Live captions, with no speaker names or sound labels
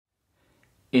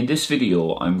In this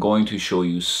video, I'm going to show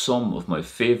you some of my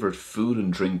favorite food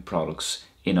and drink products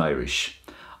in Irish.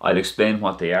 I'll explain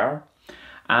what they are,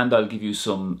 and I'll give you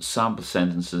some sample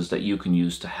sentences that you can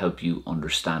use to help you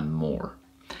understand more.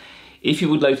 If you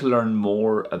would like to learn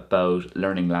more about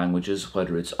learning languages,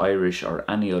 whether it's Irish or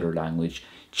any other language,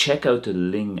 check out the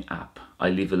Ling app.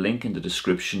 I'll leave a link in the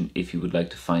description if you would like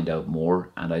to find out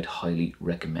more, and I'd highly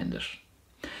recommend it.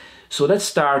 So let's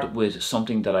start with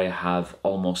something that I have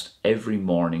almost every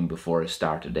morning before I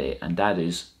start the day, and that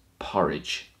is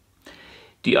porridge.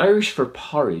 The Irish for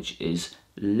porridge is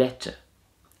lete,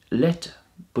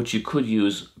 but you could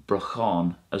use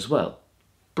brachan as well,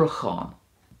 brachan.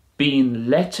 Bíonn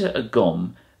lete a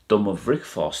gum dom a bhric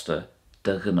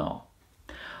de ghná.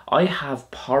 I have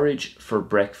porridge for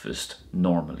breakfast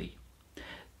normally.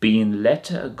 Bíonn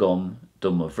lete a gum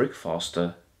dom a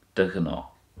bhric de ghná.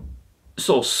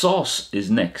 So sauce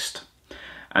is next,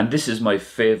 and this is my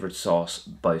favourite sauce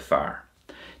by far.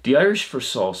 The Irish for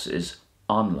sauce is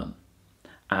onlin,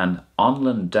 and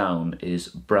onlin down is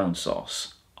brown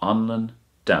sauce, onlin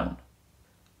down.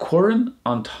 Cuireann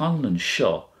an tonlin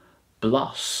seo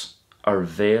blas ar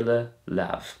bhéile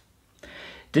leab.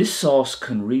 This sauce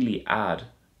can really add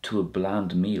to a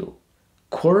bland meal.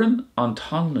 Cuireann an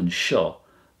tonlin seo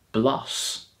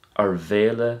blas ar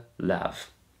bhéile leab.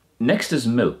 Next is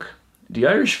milk. The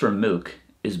Irish for milk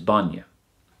is bainne,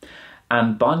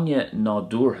 and bainne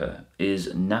nádúrtha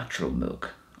is natural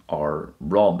milk or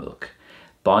raw milk.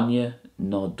 Bainne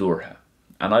nádúrtha.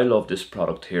 And I love this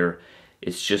product here.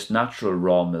 It's just natural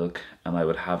raw milk, and I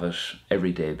would have it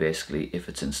every day basically if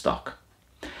it's in stock.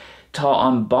 Tá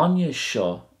an bainne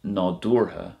seo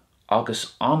nádúrtha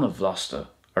agus anabhlasta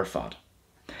ar fad.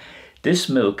 This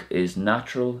milk is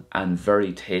natural and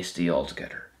very tasty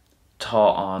altogether.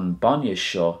 Tá an bainne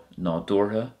seo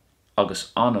nádúrtha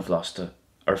agus anabhlasta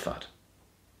ar fad.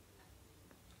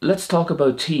 Let's talk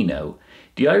about tea now.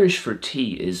 The Irish for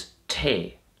tea is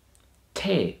té,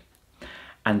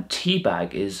 and tea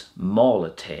bag is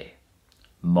mála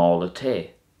té.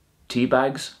 Tea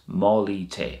bags, málaí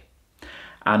té.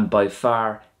 And by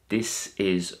far, this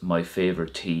is my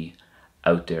favourite tea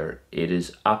out there. It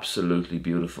is absolutely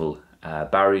beautiful.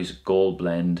 Barry's Gold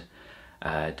Blend,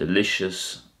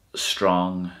 delicious,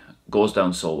 strong, goes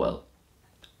down so well.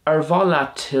 Ar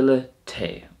bhaile tille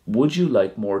té. Would you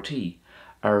like more tea?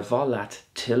 Ar bhaile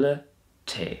tille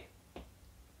té.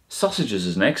 Sausages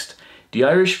is next. The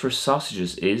Irish for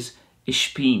sausages is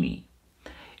ispíní.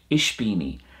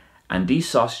 And these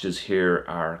sausages here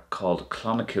are called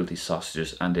clonakilty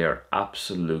sausages, and they are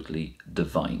absolutely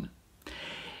divine.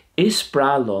 Is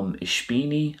bralum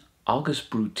ispíní agus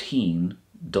brútín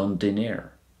don dinéir.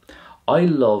 I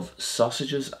love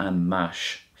sausages and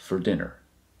mash for dinner.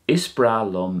 Is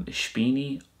bralum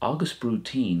ispíní agus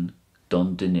brútín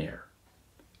don dinéir.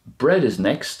 Bread is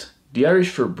next. The Irish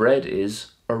for bread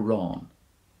is arán.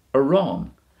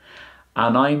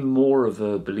 And I'm more of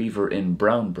a believer in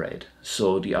brown bread,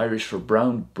 so the Irish for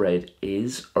brown bread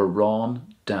is arán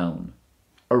down.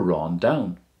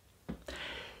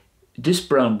 This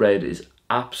brown bread is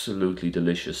absolutely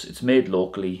delicious. It's made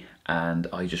locally and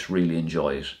I just really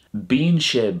enjoy it. Bíonn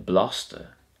sé blasta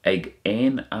ag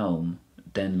ein ann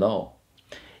den lá.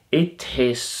 It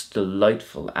tastes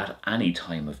delightful at any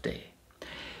time of day.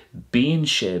 Bíonn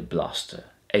sé blasta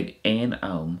ag ein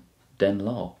ann den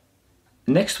lá.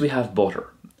 Next we have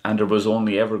butter, and there was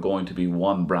only ever going to be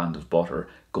one brand of butter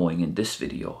going in this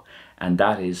video, and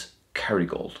that is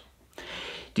Kerrygold.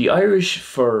 The Irish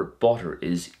for butter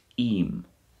is im.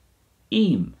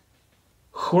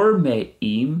 Chur mé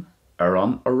im ar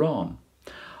an arán.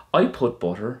 I put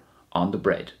butter on the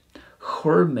bread.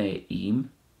 Chur mé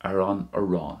im ar an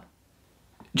arán.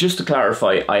 Just to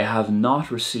clarify, I have not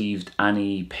received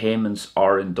any payments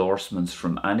or endorsements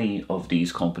from any of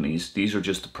these companies. These are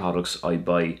just the products I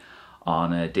buy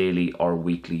on a daily or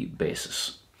weekly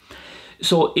basis.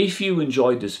 So if you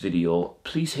enjoyed this video,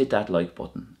 please hit that like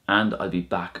button, and I'll be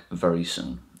back very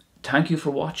soon. Thank you for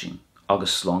watching.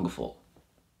 Agus slán go fóill.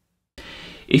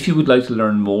 If you would like to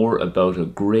learn more about a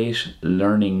great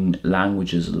learning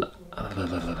languages...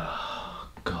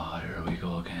 God, here we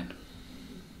go again.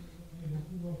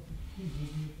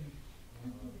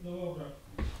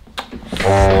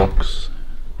 Fox.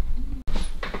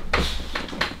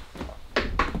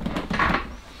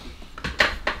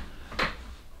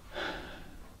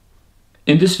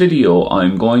 In this video,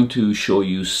 I'm going to show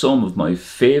you some of my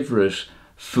favorite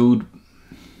food.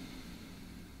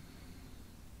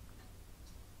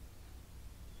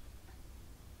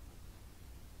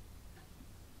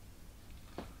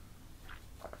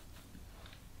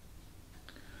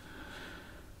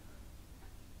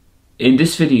 In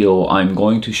this video, I'm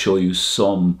going to show you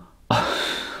some...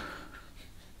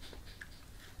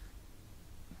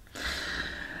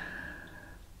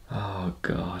 Oh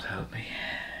God, help me.